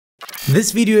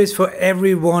This video is for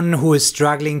everyone who is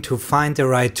struggling to find the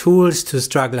right tools, to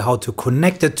struggle how to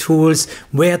connect the tools,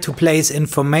 where to place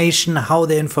information, how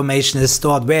the information is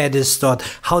stored, where it is stored,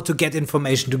 how to get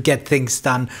information to get things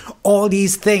done. All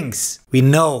these things we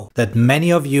know that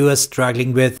many of you are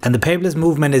struggling with, and the Paperless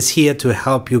movement is here to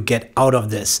help you get out of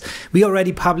this. We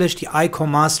already published the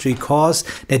iCore Mastery course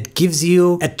that gives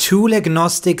you a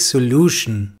tool-agnostic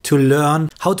solution to learn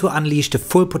how to unleash the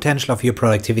full potential of your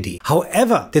productivity.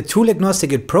 However, the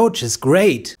tool-agnostic approach is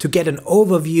great to get an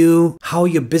overview how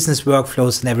your business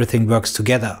workflows and everything works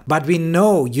together. But we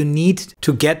know you need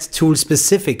to get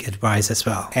tool-specific advice as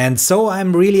well. And so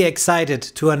I'm really excited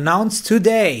to announce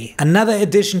today another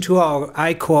addition to our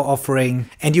iCore offering,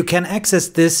 and you can access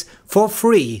this for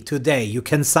free today. You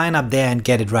can sign up there and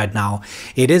get it right now.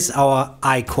 It is our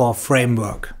iCore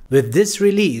framework. With this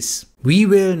release, we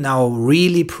will now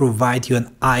really provide you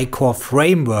an iCore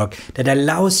framework that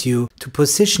allows you to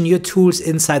position your tools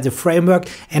inside the framework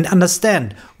and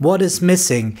understand what is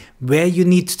missing, where you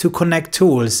need to connect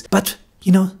tools. But,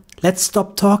 let's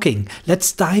stop talking.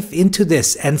 Let's dive into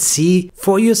this and see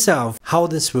for yourself how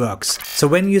this works. So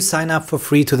when you sign up for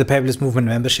free to the Paperless Movement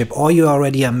membership, or you're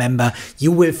already a member,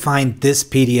 you will find this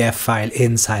PDF file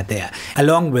inside there,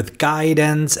 along with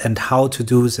guidance and how to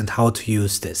do and how to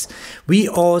use this. We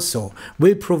also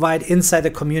will provide inside the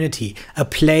community a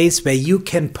place where you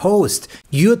can post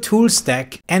your tool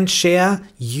stack and share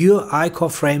your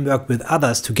iCore framework with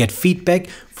others to get feedback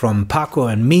from Paco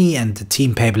and me and the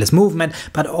team Paperless Movement,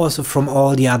 but also from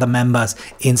all the other members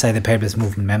inside the Paperless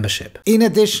Movement membership. In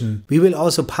addition, we will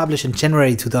also publish in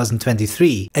January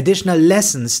 2023 additional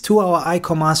lessons to our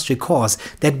iCore Mastery course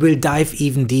that will dive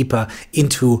even deeper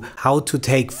into how to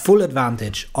take full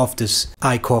advantage of this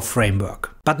iCore framework.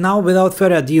 But now, without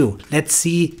further ado, let's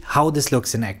see how this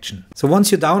looks in action. So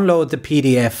once you download the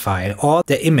PDF file or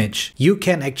the image, you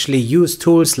can actually use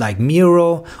tools like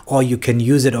Miro, or you can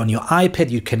use it on your iPad.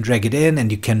 You can drag it in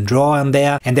and you can draw on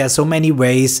there. And there are so many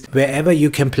ways wherever you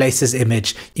can place this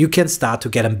image, you can start to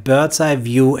get a bird's eye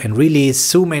view and really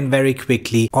zoom in very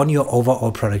quickly on your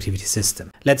overall productivity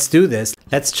system. Let's do this.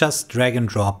 Let's just drag and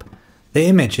drop the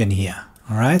image in here.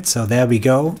 Alright, so there we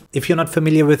go. If you're not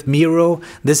familiar with Miro,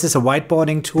 this is a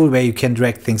whiteboarding tool where you can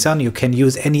drag things on. You can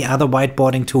use any other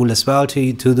whiteboarding tool as well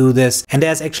to do this. And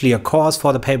there's actually a course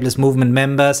for the Paperless Movement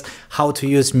members, how to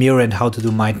use Miro and how to do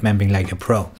mind mapping like a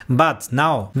pro. But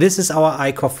now, this is our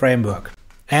iCore framework.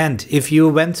 And if you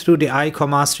went through the iCore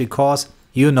Mastery course,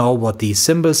 you know what these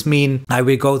symbols mean. I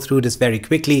will go through this very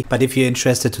quickly, but if you're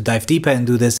interested to dive deeper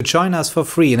into this, join us for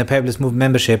free in the Paperless Movement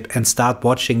membership and start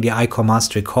watching the iCore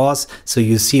Mastery course so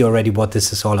you see already what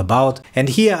this is all about. And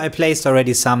here I placed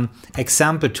already some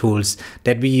example tools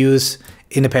that we use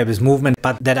in the Paperless Movement,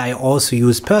 but that I also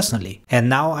use personally. And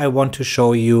now I want to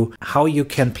show you how you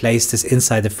can place this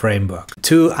inside the framework.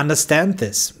 To understand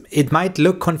this, it might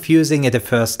look confusing at a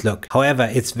first look. However,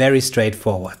 it's very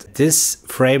straightforward. This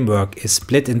framework is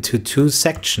split into two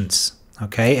sections.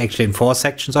 Okay, actually in 4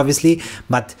 sections, obviously,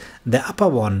 but the upper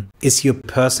one is your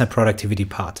personal productivity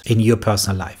part in your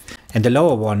personal life. And the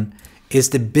lower one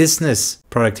is the business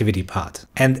productivity part.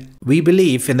 And we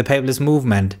believe in the Paperless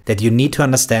Movement that you need to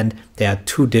understand there are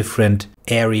 2 different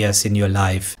areas in your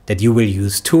life that you will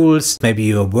use tools. Maybe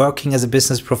you're working as a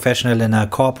business professional in a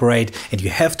corporate and you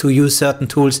have to use certain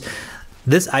tools.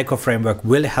 This iCore framework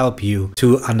will help you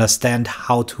to understand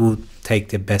how to take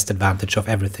the best advantage of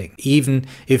everything, even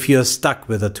if you're stuck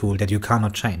with a tool that you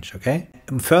cannot change, okay?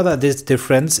 Further, this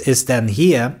difference is then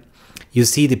here. You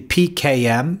see the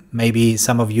PKM, maybe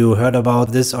some of you heard about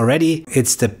this already.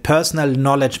 It's the personal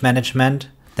knowledge management.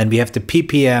 Then we have the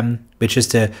PPM, which is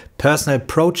the personal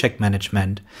project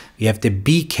management. We have the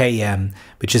BKM,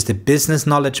 which is the business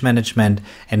knowledge management.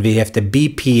 And we have the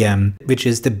BPM, which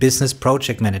is the business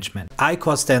project management.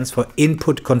 iCore stands for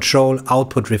input, control,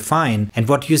 output, refine. And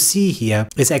what you see here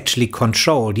is actually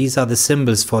control. These are the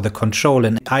symbols for the control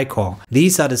in iCore.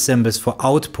 These are the symbols for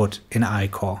output in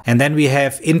iCore. And then we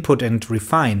have input and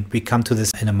refine. We come to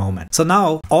this in a moment. So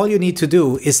now all you need to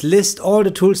do is list all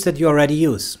the tools that you already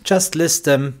use. Just list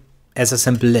them as a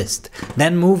simple list.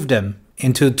 Then move them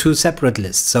into 2 separate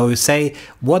lists. So you say,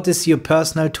 what is your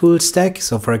personal tool stack?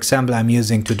 So for example, I'm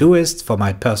using Todoist for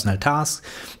my personal tasks.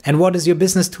 And what is your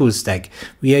business tool stack?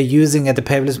 We are using at the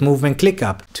Paperless Movement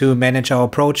ClickUp to manage our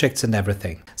projects and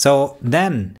everything. So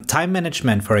then time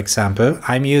management, for example,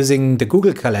 I'm using the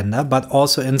Google Calendar, but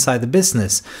also inside the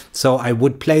business. So I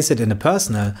would place it in a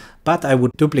personal, but I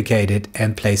would duplicate it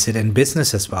and place it in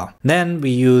business as well. Then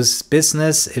we use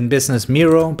business in Business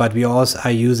Miro, but I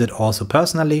use it also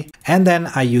personally. And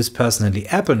then I use personally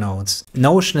Apple Notes.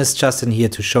 Notion is just in here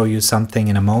to show you something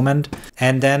in a moment.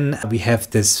 And then we have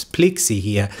this Plixi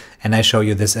here, and I show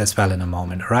you this as well in a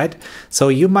moment, right? So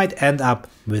you might end up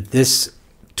with this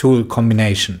tool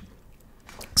combination.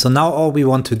 So now all we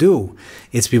want to do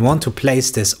is we want to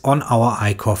place this on our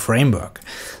iCore framework.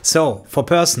 So for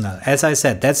personal, as I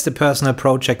said, that's the personal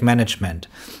project management.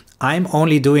 I'm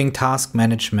only doing task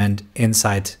management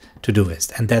inside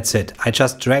Todoist, and that's it. I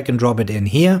just drag and drop it in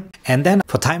here. And then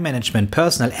for time management,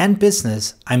 personal and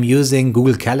business, I'm using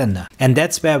Google Calendar. And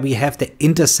that's where we have the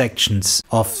intersections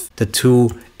of the two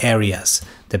areas,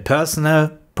 the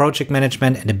personal project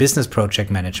management and the business project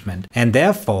management. And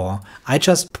therefore, I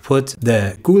just put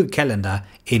the Google Calendar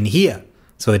in here.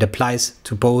 So it applies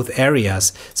to both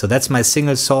areas. So that's my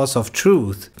single source of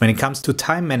truth when it comes to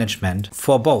time management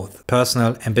for both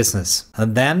personal and business.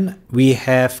 And then we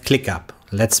have ClickUp.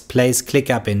 Let's place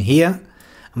ClickUp in here.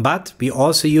 But we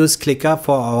also use ClickUp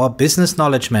for our business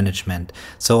knowledge management.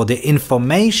 So the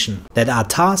information that are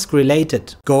task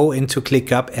related go into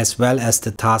ClickUp as well as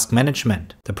the task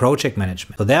management, the project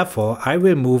management. So therefore, I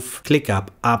will move ClickUp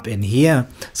up in here.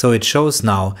 So it shows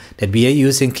now that we are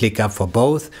using ClickUp for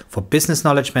both, for business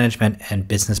knowledge management and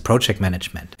business project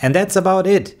management. And that's about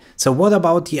it. So what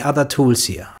about the other tools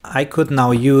here? I could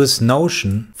now use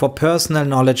Notion for personal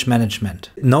knowledge management.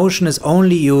 Notion is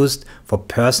only used for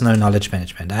personal knowledge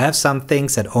management. I have some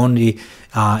things that only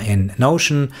are in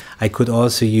Notion. I could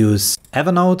also use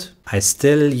Evernote. I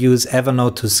still use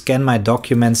Evernote to scan my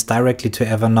documents directly to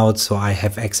Evernote, so I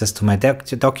have access to my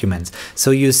documents.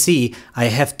 So you see, I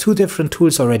have two different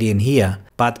tools already in here,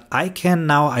 but I can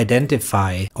now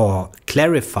identify or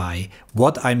clarify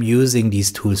what I'm using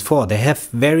these tools for. They have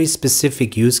very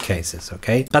specific use cases,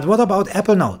 okay? But what about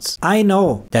Apple Notes? I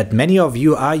know that many of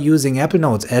you are using Apple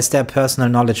Notes as their personal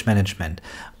knowledge management,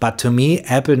 but to me,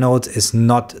 Apple Notes is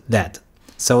not that.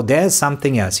 So there's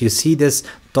something else. You see this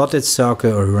dotted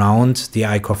circle around the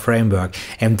iCore framework,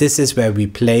 and this is where we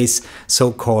place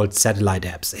so-called satellite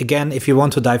apps. Again, if you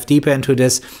want to dive deeper into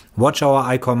this, watch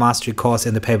our iCore Mastery course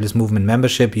in the Paperless Movement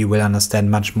membership. You will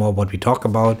understand much more what we talk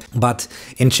about. But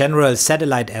in general,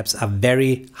 satellite apps are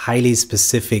very highly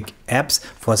specific apps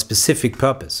for a specific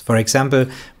purpose. For example,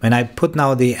 when I put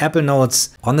now the Apple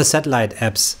Notes on the satellite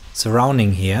apps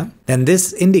surrounding here, then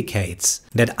this indicates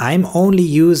that I'm only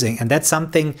using, and that's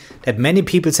something that many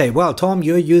people say, well, Tom,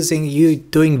 you're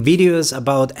doing videos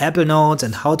about Apple Notes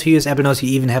and how to use Apple Notes. You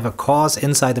even have a course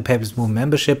inside the Paperless Movement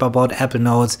membership about Apple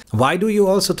Notes. Why do you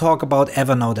also talk about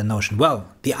Evernote and Notion? Well,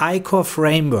 the iCore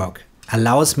framework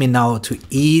allows me now to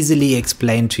easily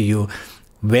explain to you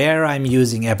where I'm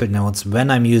using Apple Notes,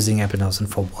 when I'm using Apple Notes, and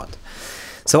for what.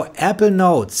 So Apple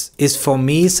Notes is for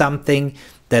me something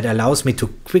that allows me to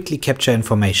quickly capture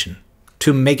information,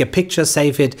 to make a picture,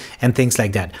 save it, and things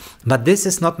like that. But this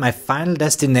is not my final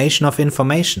destination of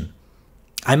information.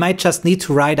 I might just need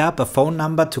to write up a phone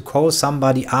number to call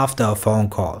somebody after a phone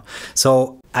call.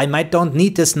 So I don't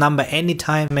need this number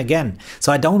anytime again.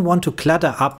 So I don't want to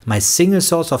clutter up my single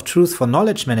source of truth for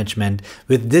knowledge management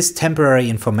with this temporary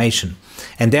information.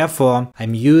 And therefore,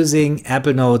 I'm using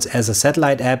Apple Notes as a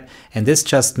satellite app. And this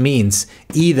just means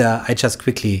either I just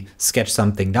quickly sketch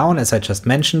something down, as I just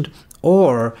mentioned,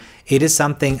 or it is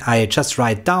something I just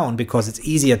write down because it's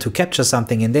easier to capture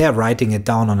something in there, writing it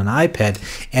down on an iPad,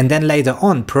 and then later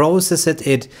on process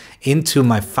it into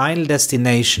my final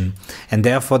destination. And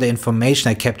therefore the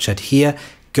information I captured here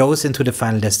goes into the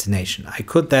final destination. I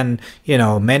could then,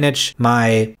 manage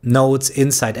my notes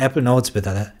inside Apple Notes with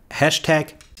a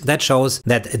hashtag that shows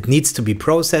that it needs to be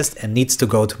processed and needs to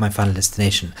go to my final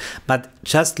destination. But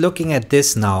just looking at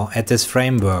this now, at this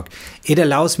framework, it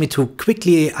allows me to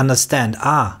quickly understand,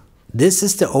 this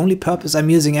is the only purpose I'm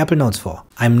using Apple Notes for.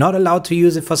 I'm not allowed to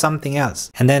use it for something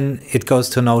else. And then it goes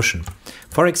to Notion.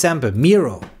 For example,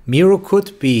 Miro. Miro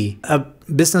could be a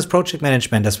business project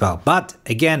management as well. But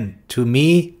again, to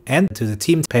me and to the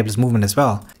team Paperless Movement as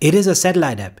well, it is a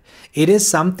satellite app. It is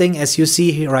something, as you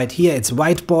see here, right here, it's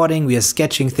whiteboarding. We are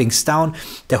sketching things down.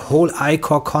 The whole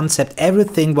iCore concept,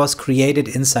 everything was created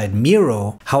inside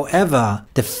Miro. However,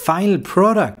 the final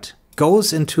product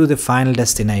goes into the final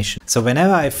destination. So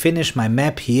whenever I finish my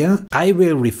map here, I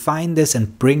will refine this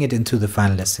and bring it into the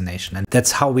final destination. And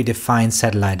that's how we define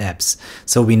satellite apps.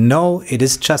 So we know it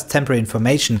is just temporary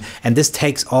information, and this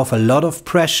takes off a lot of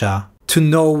pressure to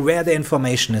know where the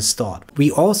information is stored.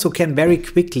 We also can very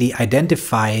quickly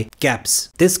identify gaps,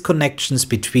 disconnections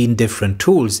between different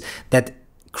tools that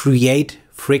create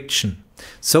friction.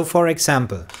 So for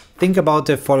example, think about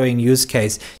the following use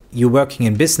case. you're working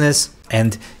in business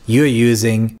and you're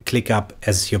using ClickUp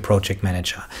as your project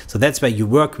manager. So that's where you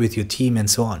work with your team and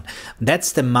so on.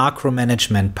 That's the macro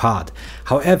management part.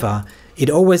 However, it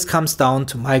always comes down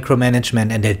to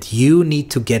micromanagement and that you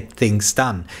need to get things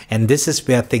done. And this is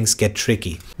where things get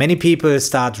tricky. Many people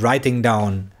start writing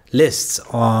down lists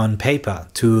on paper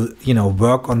to,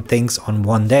 work on things on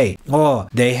one day. Or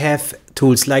they have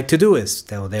tools like Todoist.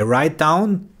 So they write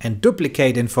down and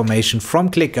duplicate information from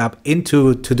ClickUp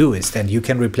into Todoist. And you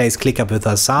can replace ClickUp with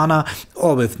Asana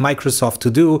or with Microsoft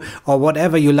To Do or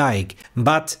whatever you like.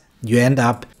 But you end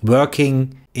up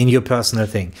working in your personal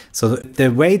thing. So the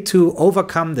way to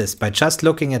overcome this by just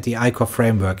looking at the ICOR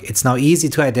framework, it's now easy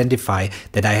to identify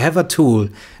that I have a tool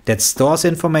that stores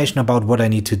information about what I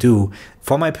need to do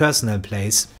for my personal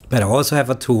place, but I also have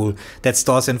a tool that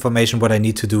stores information what I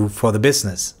need to do for the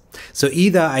business. So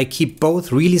either I keep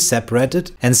both really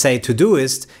separated and say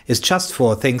Todoist is just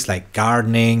for things like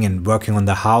gardening and working on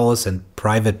the house and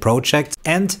private projects,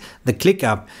 and the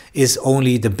ClickUp is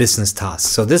only the business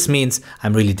tasks. So this means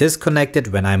I'm really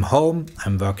disconnected. When I'm home,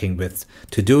 I'm working with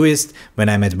Todoist. When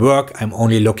I'm at work, I'm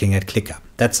only looking at ClickUp.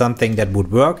 That's something that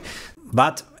would work.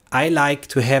 But I like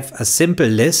to have a simple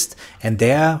list, and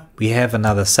there we have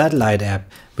another satellite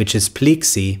app, which is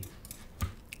Plexi.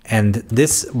 And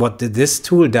what this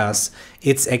tool does,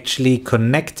 it's actually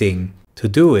connecting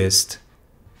Todoist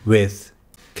with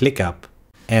ClickUp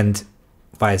and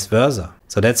vice versa.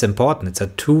 So that's important. It's a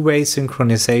two-way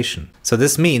synchronization. So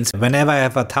this means whenever I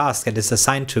have a task that is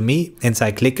assigned to me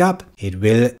inside ClickUp, it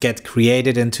will get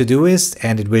created in Todoist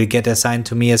and it will get assigned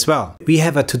to me as well. We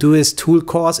have a Todoist tool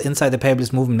course inside the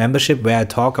Paperless Movement membership where I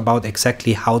talk about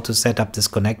exactly how to set up this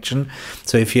connection.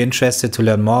 So if you're interested to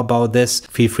learn more about this,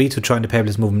 feel free to join the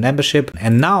Paperless Movement membership.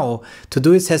 And now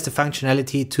Todoist has the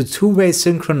functionality to two-way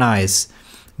synchronize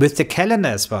with the calendar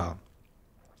as well.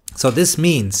 So this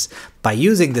means by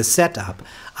using this setup,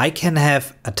 I can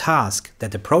have a task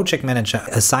that the project manager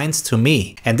assigns to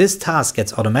me, and this task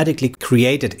gets automatically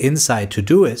created inside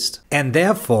Todoist, and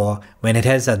therefore when it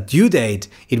has a due date,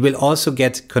 it will also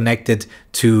get connected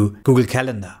to Google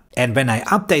Calendar. And when I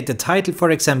update the title,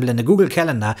 for example, in the Google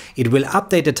Calendar, it will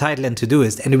update the title in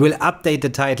Todoist and it will update the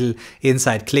title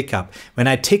inside ClickUp. When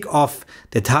I tick off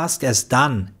the task as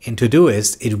done in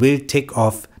Todoist, it will tick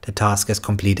off the task as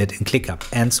completed in ClickUp,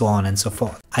 and so on and so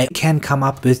forth. I can come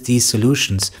up with these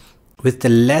solutions with the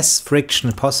less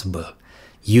friction possible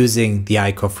using the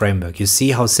ICOR framework. You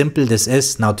see how simple this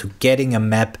is now to getting a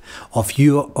map of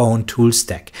your own tool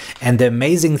stack. And the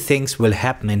amazing things will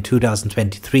happen in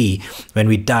 2023 when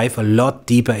we dive a lot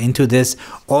deeper into this.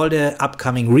 All the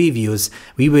upcoming reviews,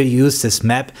 we will use this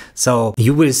map. So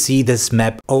you will see this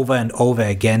map over and over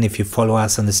again if you follow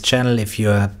us on this channel, if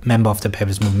you're a member of the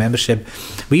Paperless Movement membership.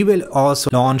 We will also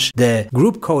launch the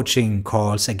group coaching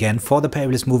calls again for the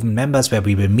Paperless Movement members, where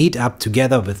we will meet up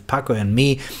together with Paco and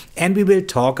me, and we will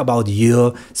talk about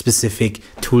your specific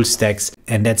tool stacks.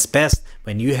 And that's best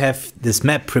when you have this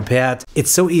map prepared.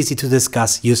 It's so easy to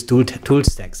discuss your tool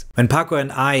stacks. When Paco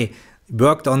and I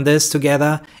worked on this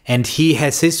together and he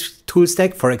has his tool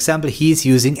stack, for example, he's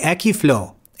using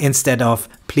Akiflow instead of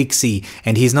Plexi,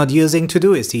 and he's not using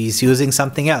Todoist, he's using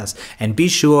something else. And be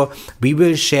sure we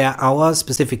will share our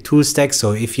specific tool stack.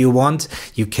 So if you want,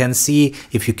 you can see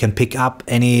if you can pick up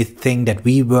anything that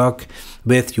we work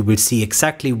with. You will see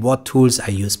exactly what tools I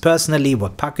use personally,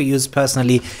 what Paco uses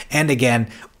personally, and again,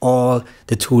 all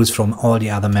the tools from all the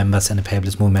other members in the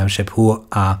Paperless Movement membership who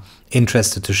are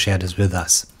interested to share this with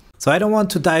us. So I don't want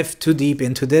to dive too deep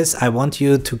into this. I want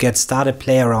you to get started,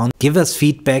 play around, give us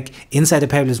feedback inside the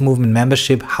Paperless Movement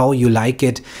membership, how you like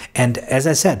it. And as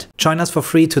I said, join us for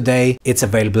free today. It's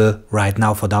available right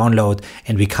now for download,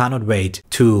 and we cannot wait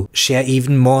to share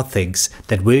even more things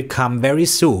that will come very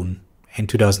soon in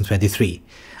 2023.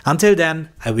 Until then,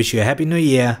 I wish you a happy new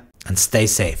year and stay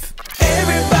safe.